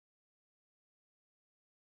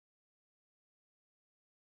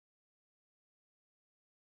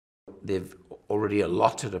They've already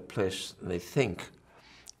allotted a place they think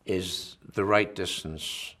is the right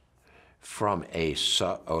distance from a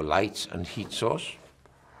light and heat source,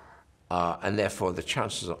 and therefore the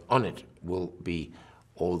chances on it will be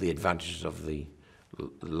all the advantages of the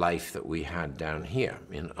life that we had down here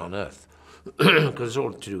on Earth, because it's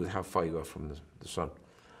all to do with how far you are from the sun.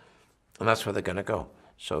 And that's where they're going to go.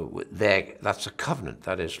 So that's a covenant.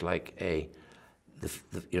 That is like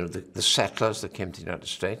the settlers that came to the United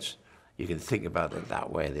States. You can think about it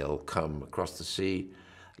that way. They'll come across the sea,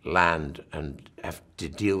 land, and have to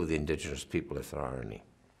deal with the indigenous people if there are any.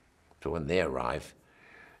 So when they arrive,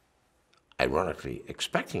 ironically,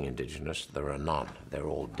 expecting indigenous, there are none. They're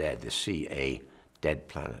all dead. They see a dead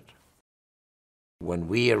planet. When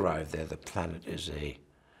we arrive there, the planet is a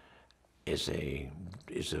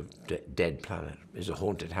dead planet, is a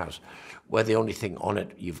haunted house, where the only thing on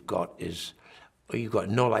it you've got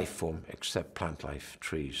no life form except plant life,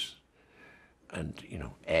 trees, and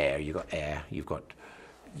air. You've got air.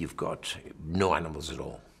 You've got no animals at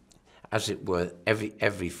all. As it were,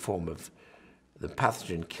 every form of the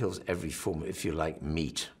pathogen kills every form, if you like,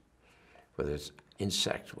 meat, whether it's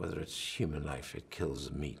insect, whether it's human life, it kills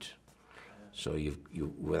the meat. So you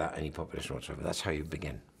without any population whatsoever. That's how you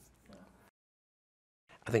begin.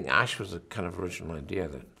 I think Ash was a kind of original idea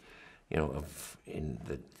that,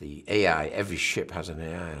 the AI, every ship has an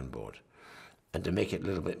AI on board. And to make it a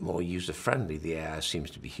little bit more user-friendly, the AI seems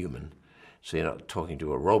to be human. So you're not talking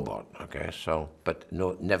to a robot, okay? But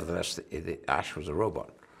no, nevertheless, the Ash was a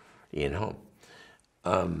robot, Ian Holm.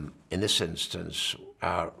 In this instance,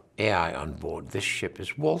 our AI on board this ship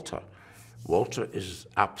is Walter. Walter is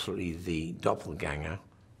absolutely the doppelganger,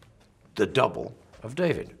 the double of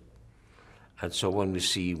David. And so when we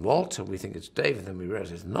see Walter, we think it's David, then we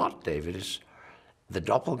realize it's not David, it's the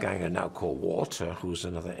doppelganger now called Walter, who's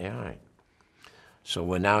another AI. So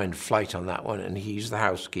we're now in flight on that one, and he's the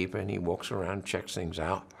housekeeper, and he walks around, checks things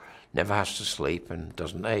out, never has to sleep, and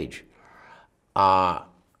doesn't age.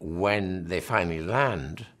 When they finally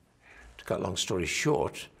land, to cut a long story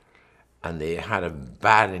short, and they had a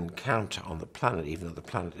bad encounter on the planet, even though the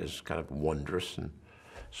planet is kind of wondrous and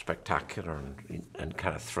spectacular and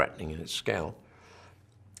kind of threatening in its scale.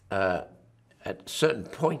 At a certain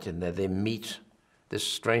point in there, they meet this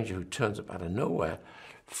stranger who turns up out of nowhere,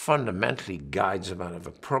 fundamentally guides them out of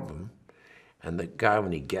a problem, and the guy,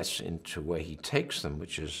 when he gets into where he takes them,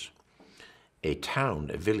 which is a town,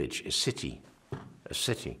 a village, a city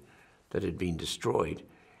that had been destroyed,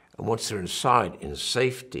 and once they're inside in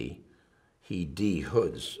safety, he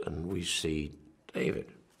de-hoods, and we see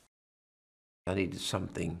David. I needed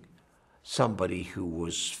somebody who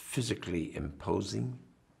was physically imposing,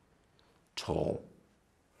 tall,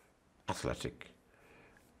 athletic,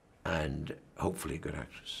 and hopefully a good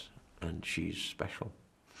actress. And she's special.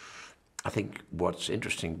 I think what's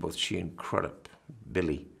interesting, both she and Crudup,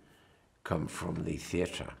 Billy, come from the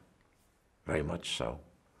theatre, very much so.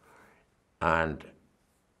 And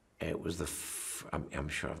it was I'm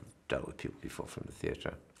sure I've dealt with people before from the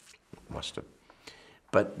theatre, must have.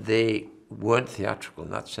 But they weren't theatrical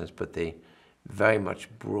in that sense, but they very much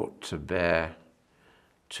brought to bear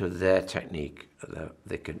to their technique,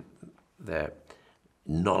 their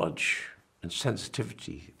knowledge and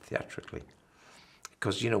sensitivity theatrically.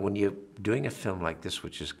 Because, when you're doing a film like this,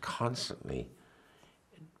 which is constantly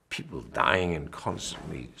people dying and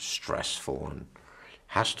constantly stressful and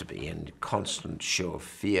has to be, and constant show of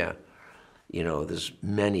fear, there's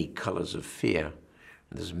many colors of fear.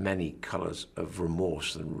 There's many colors of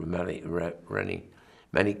remorse and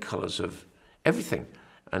many colors of everything.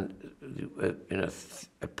 And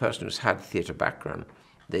a person who's had theatre background,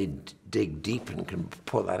 they dig deep and can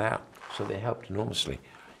pull that out. So they helped enormously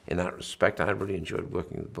in that respect. I really enjoyed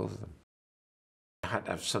working with both of them. I had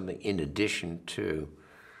to have something in addition to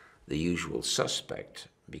the usual suspect,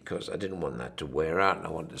 because I didn't want that to wear out, and I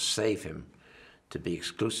wanted to save him, to be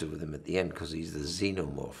exclusive with him at the end, because he's the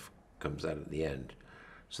xenomorph, comes out at the end.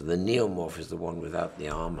 So the neomorph is the one without the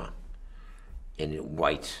armor, in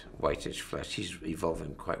whitish flesh. He's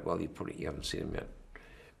evolving quite well. You haven't seen him yet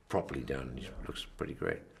properly done. He looks pretty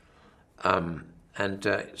great. So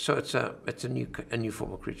it's a new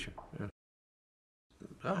form of creature. Yeah.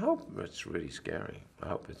 I hope it's really scary. I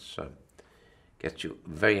hope it's gets you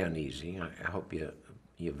very uneasy. I hope your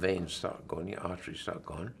veins start going, your arteries start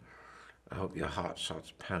going. I hope your heart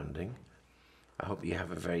starts pounding. I hope you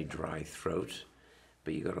have a very dry throat.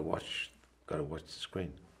 But you gotta watch the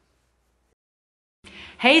screen.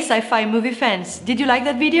 Hey sci-fi movie fans, did you like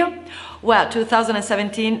that video? Well,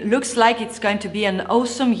 2017 looks like it's going to be an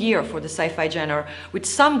awesome year for the sci-fi genre, with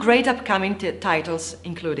some great upcoming titles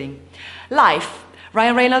including Life,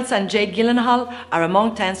 Ryan Reynolds and Jake Gyllenhaal are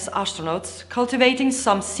among 10 astronauts cultivating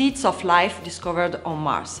some seeds of life discovered on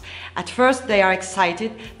Mars. At first they are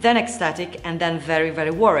excited, then ecstatic, and then very,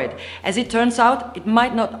 very worried. As it turns out, it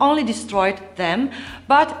might not only destroy them,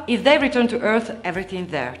 but if they return to Earth, everything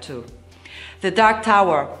there too. The Dark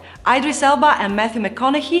Tower. Idris Elba and Matthew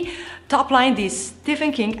McConaughey topline this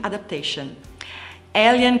Stephen King adaptation.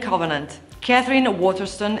 Alien Covenant. Catherine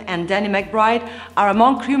Waterston and Danny McBride are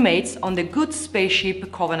among crewmates on the good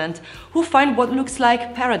spaceship Covenant, who find what looks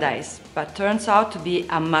like paradise, but turns out to be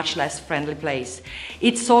a much less friendly place.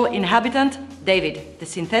 Its sole inhabitant, David, the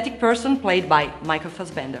synthetic person played by Michael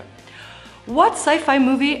Fassbender. What sci-fi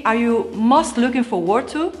movie are you most looking forward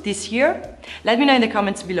to this year? Let me know in the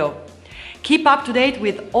comments below. Keep up to date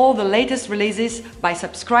with all the latest releases by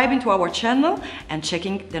subscribing to our channel and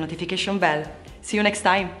checking the notification bell. See you next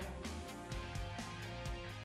time!